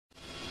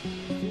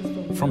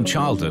From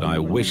childhood, I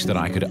wished that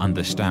I could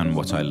understand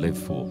what I live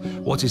for.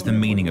 What is the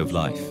meaning of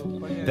life?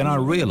 Then I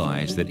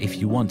realized that if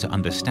you want to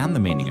understand the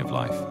meaning of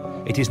life,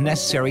 it is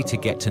necessary to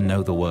get to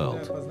know the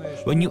world.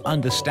 When you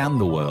understand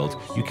the world,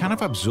 you kind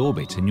of absorb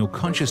it and your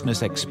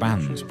consciousness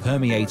expands,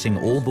 permeating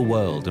all the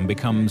world and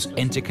becomes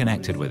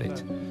interconnected with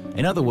it.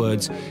 In other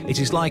words, it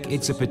is like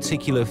it's a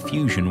particular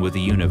fusion with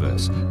the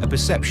universe, a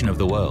perception of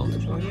the world.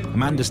 A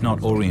man does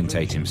not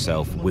orientate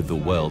himself with the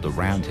world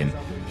around him.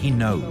 He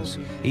knows.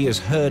 He has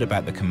heard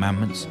about the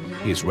commandments,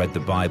 he has read the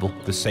Bible,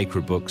 the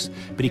sacred books,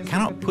 but he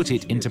cannot put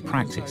it into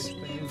practice.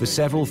 For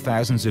several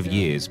thousands of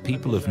years,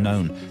 people have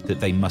known that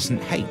they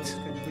mustn't hate,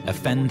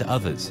 offend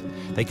others.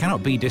 They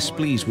cannot be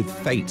displeased with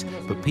fate,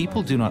 but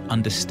people do not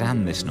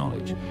understand this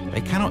knowledge.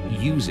 They cannot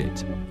use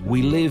it.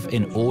 We live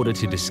in order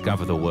to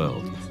discover the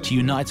world, to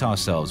unite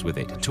ourselves with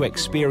it, to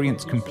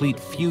experience complete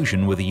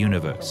fusion with the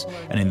universe.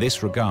 And in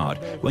this regard,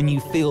 when you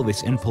feel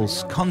this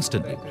impulse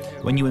constantly,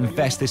 when you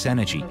invest this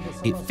energy,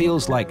 it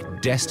feels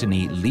like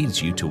destiny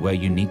leads you to where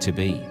you need to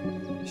be.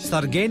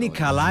 Sergey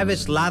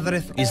Nikolayevich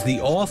Lazarev is the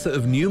author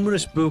of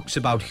numerous books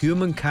about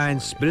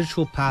humankind's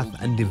spiritual path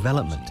and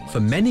development. For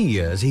many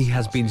years, he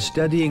has been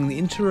studying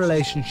the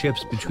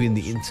interrelationships between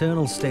the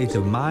internal state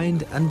of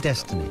mind and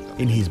destiny.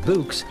 In his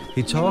books,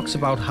 he talks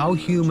about how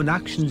human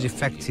actions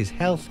affect his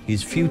health,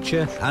 his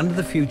future, and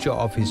the future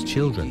of his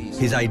children.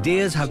 His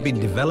ideas have been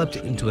developed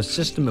into a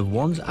system of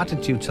one's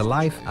attitude to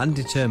life and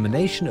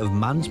determination of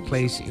man's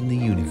place in the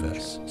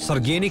universe.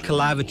 Sergey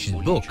Nikolayevich's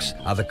books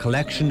are the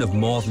collection of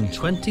more than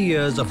 20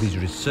 years of his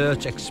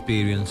research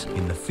experience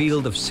in the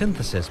field of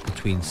synthesis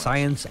between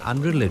science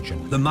and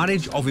religion, the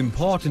marriage of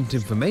important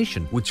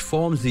information which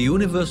forms the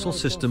universal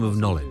system of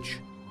knowledge.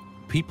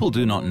 People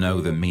do not know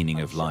the meaning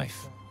of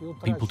life.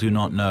 People do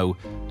not know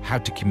how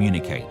to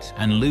communicate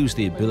and lose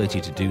the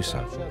ability to do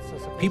so.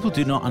 People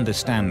do not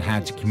understand how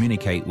to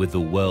communicate with the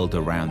world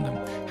around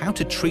them, how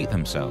to treat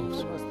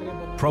themselves.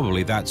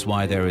 Probably that's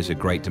why there is a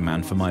great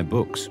demand for my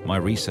books, my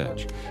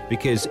research,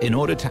 because in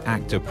order to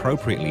act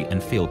appropriately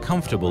and feel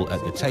comfortable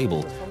at the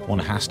table, one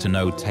has to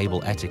know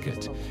table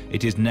etiquette.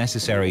 It is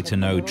necessary to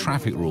know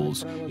traffic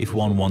rules if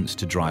one wants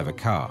to drive a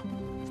car.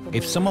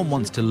 If someone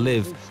wants to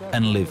live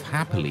and live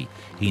happily,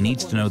 he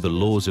needs to know the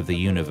laws of the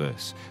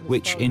universe,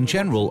 which in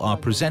general are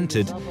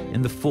presented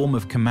in the form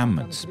of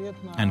commandments,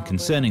 and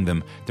concerning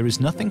them there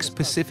is nothing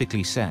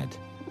specifically said.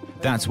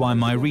 That's why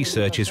my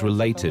research is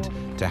related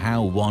to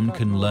how one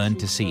can learn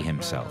to see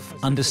himself,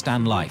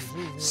 understand life,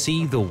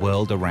 see the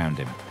world around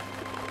him.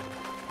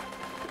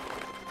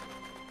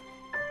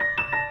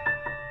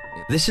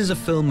 This is a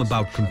film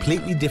about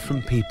completely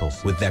different people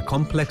with their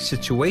complex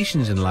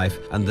situations in life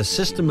and the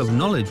system of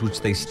knowledge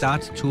which they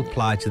start to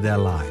apply to their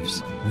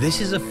lives.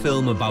 This is a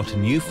film about a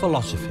new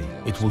philosophy.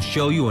 It will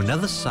show you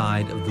another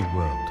side of the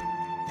world.